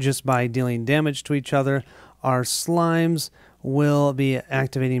activate just by dealing damage to each other. Our slimes will be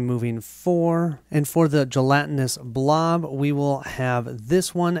activating moving 4. And for the gelatinous blob, we will have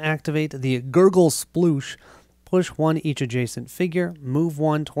this one activate, the Gurgle Sploosh. Push 1 each adjacent figure, move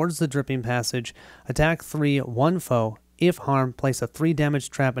 1 towards the dripping passage, attack 3, 1 foe. If harmed, place a 3 damage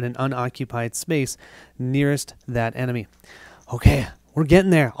trap in an unoccupied space nearest that enemy. Okay, we're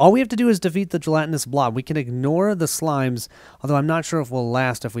getting there. All we have to do is defeat the gelatinous blob. We can ignore the slimes, although I'm not sure if we'll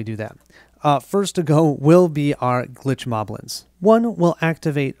last if we do that. First to go will be our glitch moblins. 1 will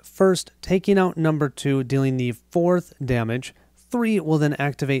activate first, taking out number 2, dealing the 4th damage. 3 will then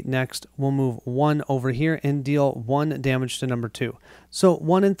activate next. We'll move 1 over here and deal 1 damage to number 2. So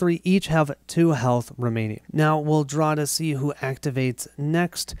 1 and 3 each have 2 health remaining. Now we'll draw to see who activates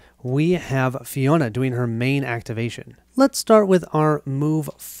next. We have Fiona doing her main activation. Let's start with our move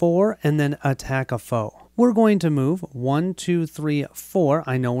 4 and then attack a foe. We're going to move 1, 2, 3, 4.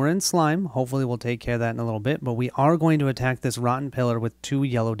 I know we're in slime. Hopefully we'll take care of that in a little bit, but we are going to attack this rotten pillar with 2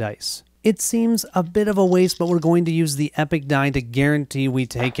 yellow dice. It seems a bit of a waste, but we're going to use the epic die to guarantee we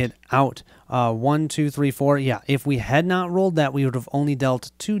take it out. 1, 2, 3, 4. Yeah, if we had not rolled that, we would have only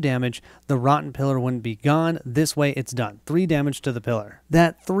dealt 2 damage. The rotten pillar wouldn't be gone. This way, it's done. 3 damage to the pillar.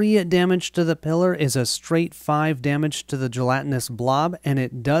 That 3 damage to the pillar is a straight 5 damage to the gelatinous blob, and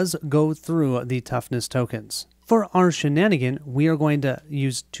it does go through the toughness tokens. For our shenanigan, we are going to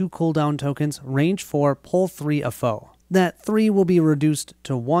use 2 cooldown tokens, range 4, pull 3 a foe. That 3 will be reduced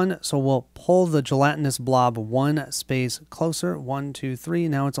to 1, so we'll pull the gelatinous blob 1 space closer. 1, 2, 3.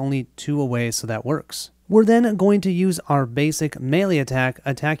 Now it's only 2 away, so that works. We're then going to use our basic melee attack,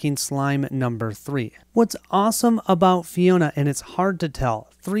 attacking slime number 3. What's awesome about Fiona, and it's hard to tell,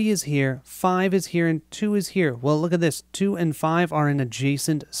 3 is here, 5 is here, and 2 is here. Well, look at this. 2 and 5 are in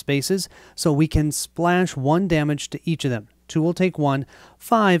adjacent spaces, so we can splash 1 damage to each of them. 2 will take 1.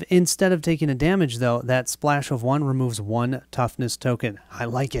 5, instead of taking a damage though, that splash of 1 removes 1 toughness token. I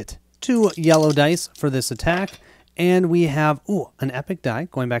like it. 2 yellow dice for this attack. And we have, an epic die,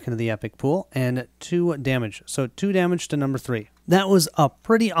 going back into the epic pool, and 2 damage. So 2 damage to number 3. That was a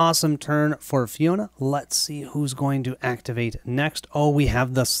pretty awesome turn for Fiona. Let's see who's going to activate next. Oh, we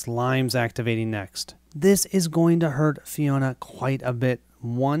have the slimes activating next. This is going to hurt Fiona quite a bit.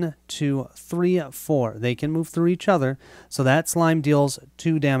 1, 2, 3, 4. They can move through each other. So that slime deals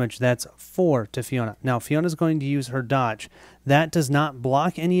 2 damage. That's 4 to Fiona. Now Fiona's going to use her dodge. That does not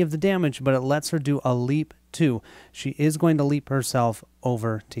block any of the damage, but it lets her do a leap 2, she is going to leap herself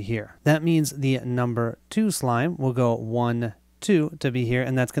over to here. That means the number 2 slime will go 1, 2 to be here,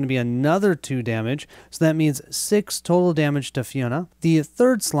 and that's going to be another 2 damage, so that means 6 total damage to Fiona. The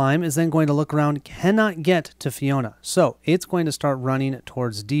third slime is then going to look around, cannot get to Fiona, so it's going to start running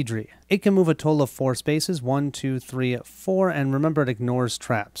towards Diedre. It can move a total of 4 spaces, 1, 2, 3, 4, and remember it ignores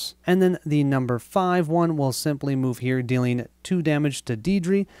traps. And then the number 5 one will simply move here, dealing 2 damage to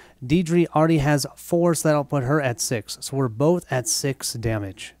Diedre. Diedre already has 4, so that'll put her at 6, so we're both at 6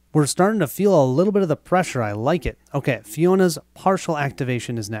 damage. We're starting to feel a little bit of the pressure. I like it. Okay, Fiona's partial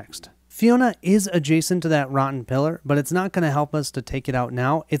activation is next. Fiona is adjacent to that rotten pillar, but it's not going to help us to take it out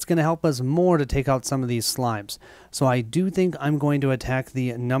now. It's going to help us more to take out some of these slimes. So I do think I'm going to attack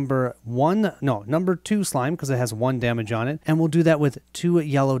the number 2 slime because it has 1 damage on it. And we'll do that with 2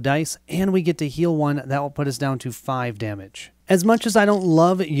 yellow dice, and we get to heal 1. That will put us down to 5 damage. As much as I don't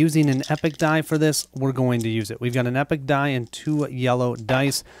love using an epic die for this, we're going to use it. We've got an epic die and 2 yellow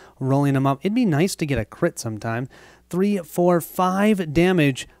dice, rolling them up. It'd be nice to get a crit sometime. 3, 4, 5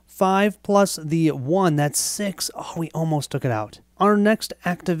 damage. 5 plus the 1, that's 6. Oh, we almost took it out. Our next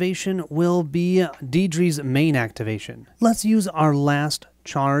activation will be Diedre's main activation. Let's use our last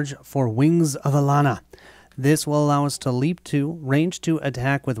charge for Wings of Alana. This will allow us to leap 2, range 2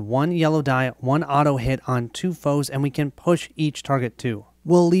 attack with 1 yellow die, 1 auto hit on 2 foes, and we can push each target 2.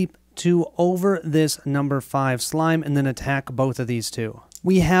 We'll leap 2 over this number 5 slime and then attack both of these 2.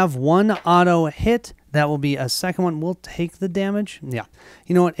 We have 1 auto hit. That will be a second one. We'll take the damage. Yeah.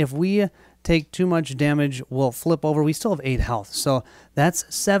 You know what? If we take too much damage, we'll flip over. We still have 8 health. So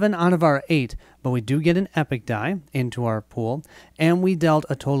that's 7 out of our 8. But we do get an epic die into our pool. And we dealt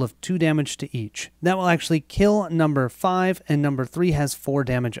a total of 2 damage to each. That will actually kill number 5. And number 3 has 4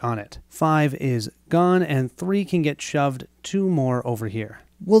 damage on it. 5 is gone. And 3 can get shoved 2 more over here.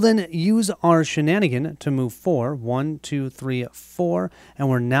 We'll then use our shenanigan to move 4. 1, 2, 3, 4. And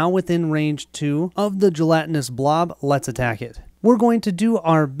we're now within range 2 of the gelatinous blob. Let's attack it. We're going to do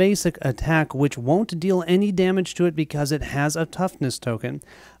our basic attack, which won't deal any damage to it because it has a toughness token.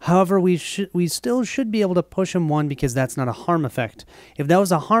 However, we still should be able to push him 1 because that's not a harm effect. If that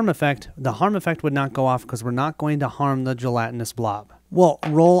was a harm effect, the harm effect would not go off because we're not going to harm the gelatinous blob. We'll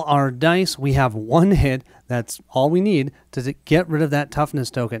roll our dice. We have 1 hit. That's all we need to get rid of that toughness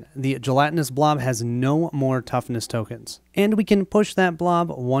token. The gelatinous blob has no more toughness tokens. And we can push that blob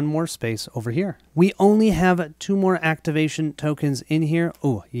 1 more space over here. We only have 2 more activation tokens in here.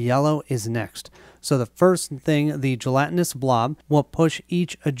 Oh, yellow is next. So the first thing, the gelatinous blob, will push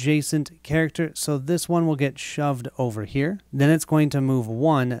each adjacent character. So this one will get shoved over here. Then it's going to move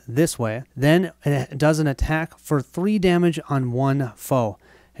 1 this way. Then it does an attack for 3 damage on 1 foe.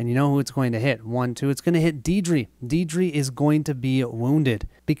 And you know who it's going to hit. 1, 2. It's going to hit Diedre. Diedre is going to be wounded.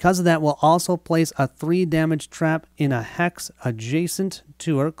 Because of that, we'll also place a 3 damage trap in a hex adjacent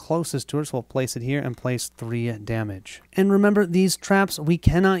to her, closest to her. So we'll place it here and place 3 damage. And remember, these traps we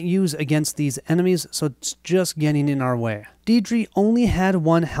cannot use against these enemies, so it's just getting in our way. Diedre only had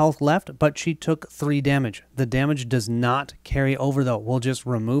 1 health left, but she took 3 damage. The damage does not carry over though. We'll just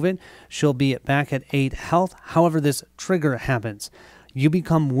remove it. She'll be back at 8 health. However, this trigger happens. You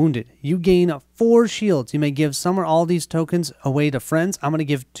become wounded. You gain 4 shields. You may give some or all these tokens away to friends. I'm going to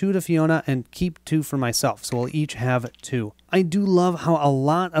give 2 to Fiona and keep 2 for myself. So we'll each have 2. I do love how a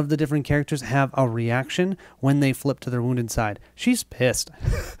lot of the different characters have a reaction when they flip to their wounded side. She's pissed.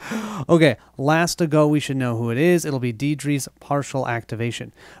 Okay, last to go, we should know who it is. It'll be Diedre's partial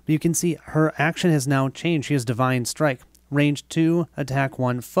activation. But you can see her action has now changed. She has Divine Strike. Range 2, attack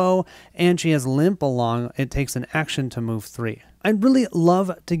 1 foe, and she has Limp Along. It takes an action to move 3. I'd really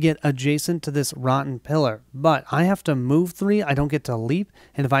love to get adjacent to this rotten pillar, but I have to move 3. I don't get to leap,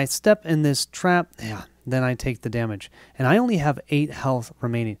 and if I step in this trap, then I take the damage. And I only have 8 health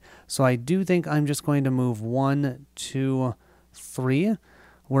remaining, so I do think I'm just going to move 1, 2, 3.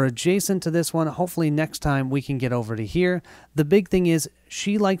 We're adjacent to this one. Hopefully next time we can get over to here. The big thing is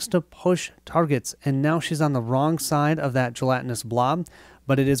she likes to push targets, and now she's on the wrong side of that gelatinous blob,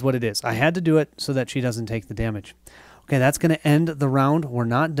 but it is what it is. I had to do it so that she doesn't take the damage. Okay, that's going to end the round. We're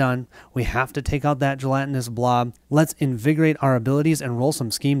not done. We have to take out that gelatinous blob. Let's invigorate our abilities and roll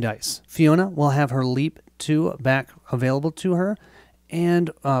some scheme dice. Fiona will have her leap 2 back available to her. And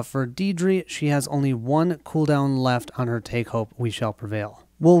for Diedre, she has only 1 cooldown left on her Take Hope. We shall prevail.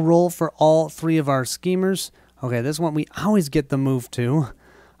 We'll roll for all 3 of our schemers. Okay, this one we always get the move 2.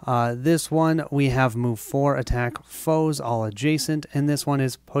 This one we have move 4, attack foes, all adjacent. And this one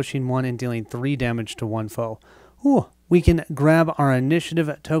is pushing 1 and dealing 3 damage to 1 foe. Ooh, We can grab our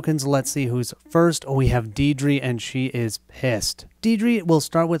initiative tokens. Let's see who's first. Oh, we have Diedre, and she is pissed. Diedre will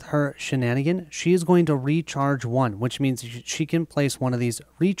start with her shenanigan. She is going to recharge 1, which means she can place one of these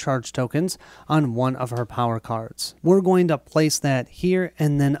recharge tokens on one of her power cards. We're going to place that here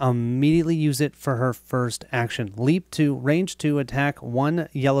and then immediately use it for her first action. Leap to range 2, attack 1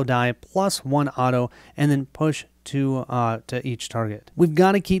 yellow die plus 1 auto, and then push to each target. We've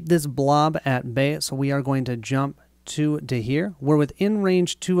got to keep this blob at bay, so we are going to jump to here. We're within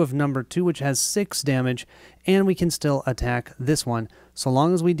range 2 of number 2, which has 6 damage, and we can still attack this one. So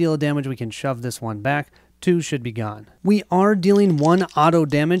long as we deal damage, we can shove this one back. 2 should be gone. We are dealing 1 auto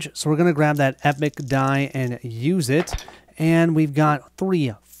damage, so we're going to grab that epic die and use it. And we've got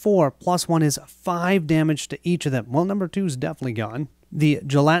 3, 4, plus 1 is 5 damage to each of them. Well, number 2 is definitely gone. The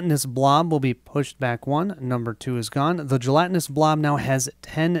gelatinous blob will be pushed back 1. Number 2 is gone. The gelatinous blob now has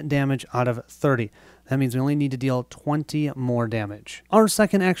 10 damage out of 30. That means we only need to deal 20 more damage. Our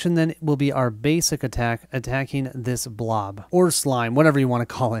second action then will be our basic attack, attacking this blob, or slime, whatever you want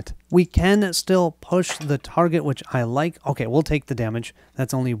to call it. We can still push the target, which I like. Okay, we'll take the damage.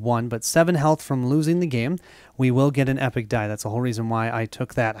 That's only 1, but 7 health from losing the game. We will get an epic die. That's the whole reason why I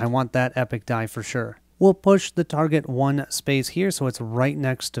took that. I want that epic die for sure. We'll push the target 1 space here, so it's right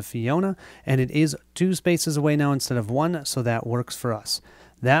next to Fiona, and it is 2 spaces away now instead of 1, so that works for us.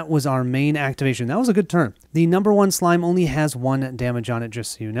 That was our main activation. That was a good turn. The number 1 slime only has 1 damage on it,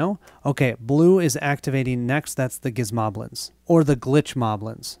 just so you know. Okay, blue is activating next. That's the Gizmoblins, or the Glitch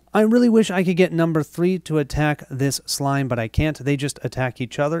Moblins. I really wish I could get number 3 to attack this slime, but I can't. They just attack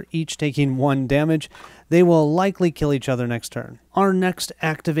each other, each taking 1 damage. They will likely kill each other next turn. Our next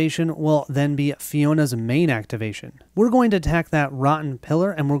activation will then be Fiona's main activation. We're going to attack that rotten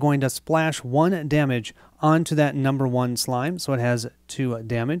pillar, and we're going to splash 1 damage onto that number 1 slime, so it has 2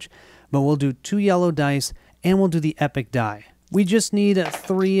 damage. But we'll do 2 yellow dice, and we'll do the epic die. We just need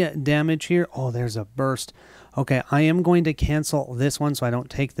 3 damage here. Oh, there's a burst. Okay, I am going to cancel this one so I don't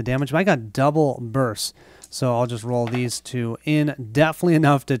take the damage, but I got double bursts. So I'll just roll these 2 in. Definitely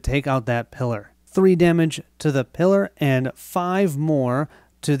enough to take out that pillar. 3 damage to the pillar and 5 more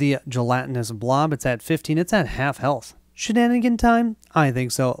to the gelatinous blob. It's at 15. It's at half health. Shenanigan time? I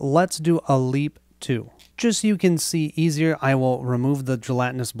think so. Let's do a leap 2. Just so you can see easier, I will remove the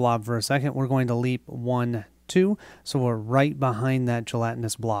gelatinous blob for a second. We're going to leap 1, 2, so we're right behind that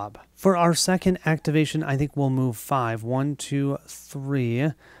gelatinous blob. For our second activation, I think we'll move 5. 1, 2,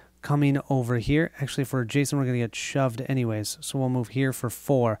 3. Coming over here. Actually, for Jason, we're going to get shoved anyways, so we'll move here for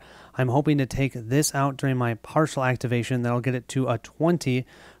 4. I'm hoping to take this out during my partial activation. That'll get it to a 20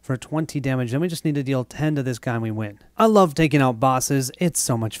 for 20 damage. Then we just need to deal 10 to this guy and we win. I love taking out bosses. It's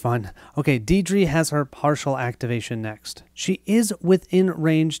so much fun. Okay, Diedre has her partial activation next. She is within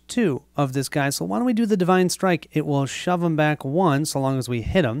range 2 of this guy, so why don't we do the Divine Strike? It will shove him back 1 so long as we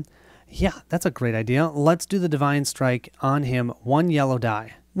hit him. Yeah, that's a great idea. Let's do the Divine Strike on him. 1 yellow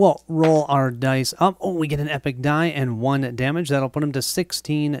die. We'll roll our dice up. Oh, we get an epic die and 1 damage. That'll put him to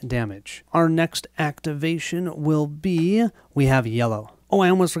 16 damage. Our next activation will be, we have yellow. Oh, I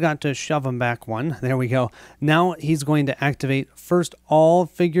almost forgot to shove him back 1. There we go. Now he's going to activate. First, all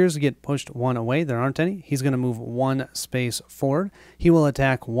figures get pushed 1 away. There aren't any. He's going to move 1 space forward. He will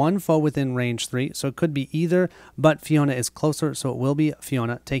attack 1 foe within range 3. So it could be either, but Fiona is closer, so it will be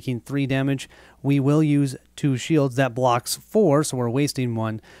Fiona taking 3 damage. We will use 2 shields. That blocks 4, so we're wasting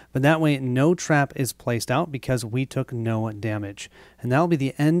 1. But that way, no trap is placed out because we took no damage. And that will be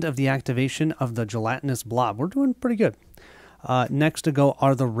the end of the activation of the gelatinous blob. We're doing pretty good. Next to go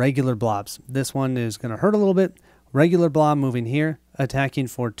are the regular blobs. This one is going to hurt a little bit. Regular blob moving here, attacking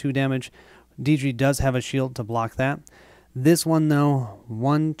for 2 damage. Diedre does have a shield to block that. This one though,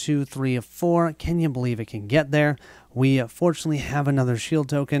 1, 2, 3, 4. Can you believe it can get there? We fortunately have another shield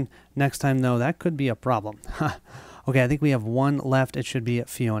token. Next time though, that could be a problem. Okay, I think we have 1 left. It should be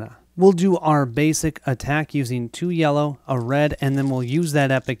Fiona. We'll do our basic attack using 2 yellow, a red, and then we'll use that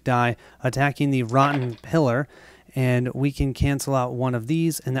epic die attacking the rotten pillar. And we can cancel out 1 of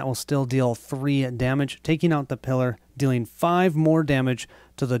these, and that will still deal 3 damage, taking out the pillar, dealing 5 more damage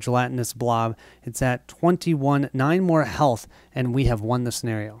to the gelatinous blob. It's at 21, 9 more health, and we have won the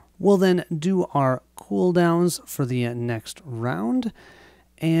scenario. We'll then do our cooldowns for the next round,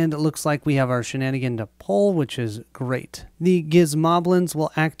 and it looks like we have our shenanigan to pull, which is great. The Gizmoblins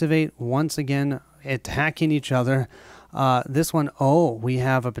will activate once again, attacking each other. This one, oh, we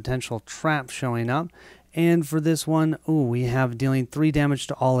have a potential trap showing up. And for this one, ooh, we have dealing 3 damage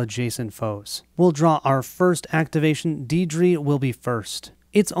to all adjacent foes. We'll draw our first activation. Diedre will be first.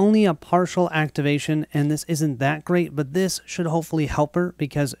 It's only a partial activation, and this isn't that great, but this should hopefully help her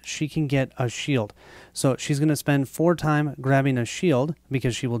because she can get a shield. So she's going to spend 4 time grabbing a shield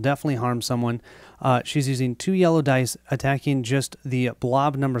because she will definitely harm someone. She's using 2 yellow dice, attacking just the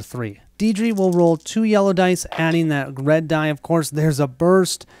blob number 3. Diedre will roll 2 yellow dice, adding that red die. Of course, there's a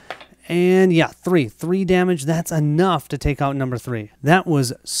burst. And yeah, 3 damage. That's enough to take out number 3. That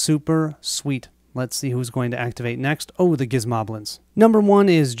was super sweet. Let's see who's going to activate next. Oh, the Gizmoblins. Number 1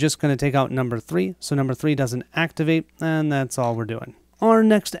 is just going to take out number 3. So number 3 doesn't activate, and that's all we're doing. Our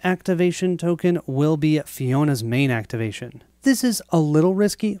next activation token will be Fiona's main activation. This is a little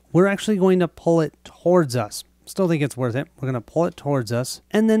risky. We're actually going to pull it towards us. Still think it's worth it. We're going to pull it towards us,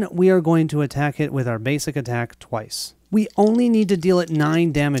 and then we are going to attack it with our basic attack twice. We only need to deal it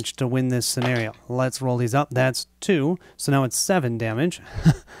 9 damage to win this scenario. Let's roll these up. That's 2, so now it's 7 damage.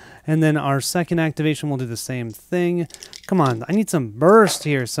 And then our second activation will do the same thing. Come on, I need some burst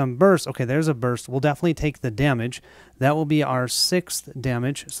here, some burst. Okay, there's a burst. We'll definitely take the damage. That will be our 6th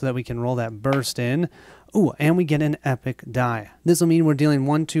damage so that we can roll that burst in. Ooh, and we get an epic die. This will mean we're dealing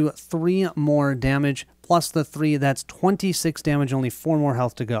 1, 2, 3 more damage, plus the 3, that's 26 damage, only 4 more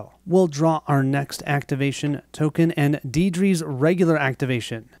health to go. We'll draw our next activation token and Diedre's regular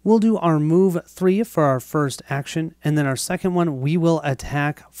activation. We'll do our move 3 for our first action, and then our second one, we will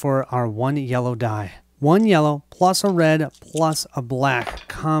attack for our 1 yellow die. 1 yellow, plus a red, plus a black.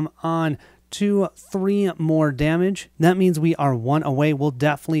 Come on. 2, 3 more damage. That means we are 1 away. We'll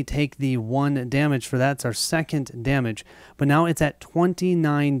definitely take the 1 damage for that. It's our 2nd damage, but now it's at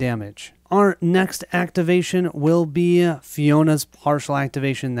 29 damage. Our next activation will be Fiona's partial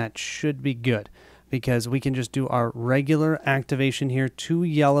activation. That should be good because we can just do our regular activation here. 2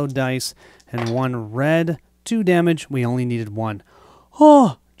 yellow dice and 1 red. 2 damage. We only needed 1.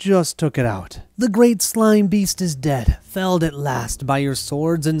 Oh, just took it out. The great slime beast is dead, felled at last by your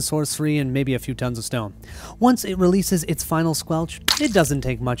swords and sorcery and maybe a few tons of stone. Once it releases its final squelch, it doesn't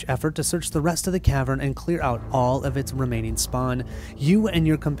take much effort to search the rest of the cavern and clear out all of its remaining spawn. You and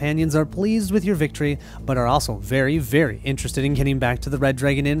your companions are pleased with your victory, but are also very, very interested in getting back to the Red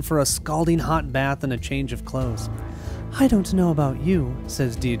Dragon Inn for a scalding hot bath and a change of clothes. I don't know about you,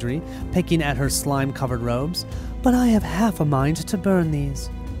 says Diedre, picking at her slime-covered robes, but I have half a mind to burn these.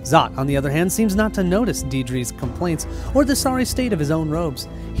 Zot, on the other hand, seems not to notice Diedre's complaints or the sorry state of his own robes.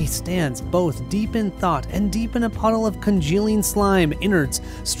 He stands both deep in thought and deep in a puddle of congealing slime innards,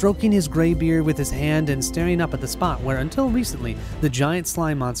 stroking his gray beard with his hand and staring up at the spot where, until recently, the giant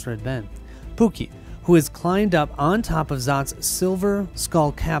slime monster had been. Pookie, who has climbed up on top of Zot's silver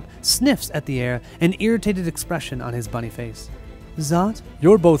skull cap, sniffs at the air, an irritated expression on his bunny face. Zot?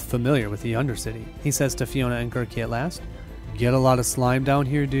 You're both familiar with the Undercity, he says to Fiona and Gurky at last. Get a lot of slime down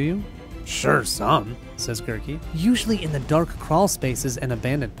here, do you? Sure, some, says Gurky. Usually in the dark crawl spaces and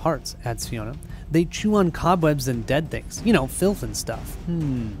abandoned parts, adds Fiona. They chew on cobwebs and dead things. You know, filth and stuff.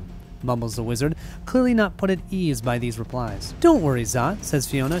 Mumbles the wizard, clearly not put at ease by these replies. Don't worry, Zot, says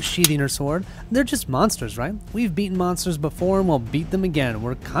Fiona, sheathing her sword. They're just monsters, right? We've beaten monsters before and we'll beat them again.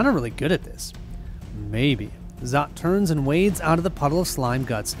 We're kind of really good at this. Maybe. Zot turns and wades out of the puddle of slime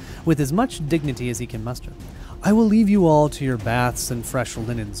guts with as much dignity as he can muster. I will leave you all to your baths and fresh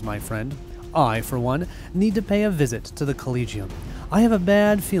linens, my friend. I, for one, need to pay a visit to the Collegium. I have a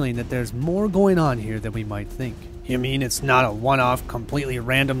bad feeling that there's more going on here than we might think. You mean it's not a one-off, completely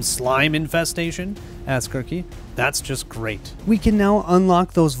random slime infestation? Asked Gurky. That's just great. We can now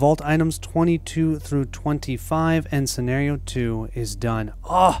unlock those vault items 22 through 25, and Scenario 2 is done.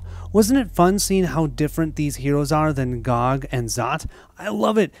 Oh, wasn't it fun seeing how different these heroes are than Gog and Zot? I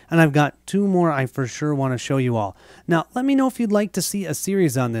love it, and I've got 2 more I for sure want to show you all. Now, let me know if you'd like to see a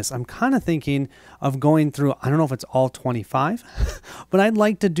series on this. I'm kind of thinking of going through, I don't know if it's all 25, but I'd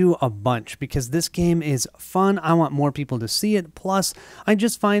like to do a bunch because this game is fun. I want more people to see it. Plus, I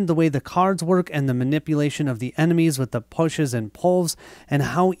just find the way the cards work and the manipulation of the enemies with the pushes and pulls and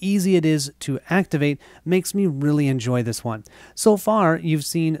how easy it is to activate makes me really enjoy this one. So far, you've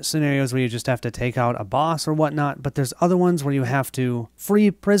seen scenarios where you just have to take out a boss or whatnot, but there's other ones where you have to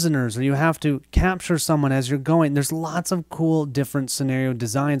free prisoners or you have to capture someone as you're going. There's lots of cool different scenario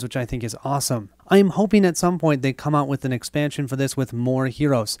designs, which I think is awesome. I am hoping at some point they come out with an expansion for this with more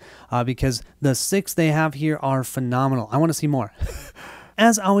heroes because the 6 they have here are phenomenal. I want to see more.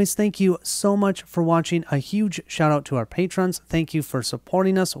 As always, thank you so much for watching. A huge shout out to our patrons. Thank you for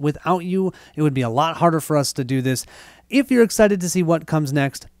supporting us. Without you, it would be a lot harder for us to do this. If you're excited to see what comes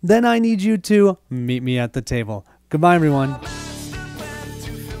next, then I need you to meet me at the table. Goodbye, everyone.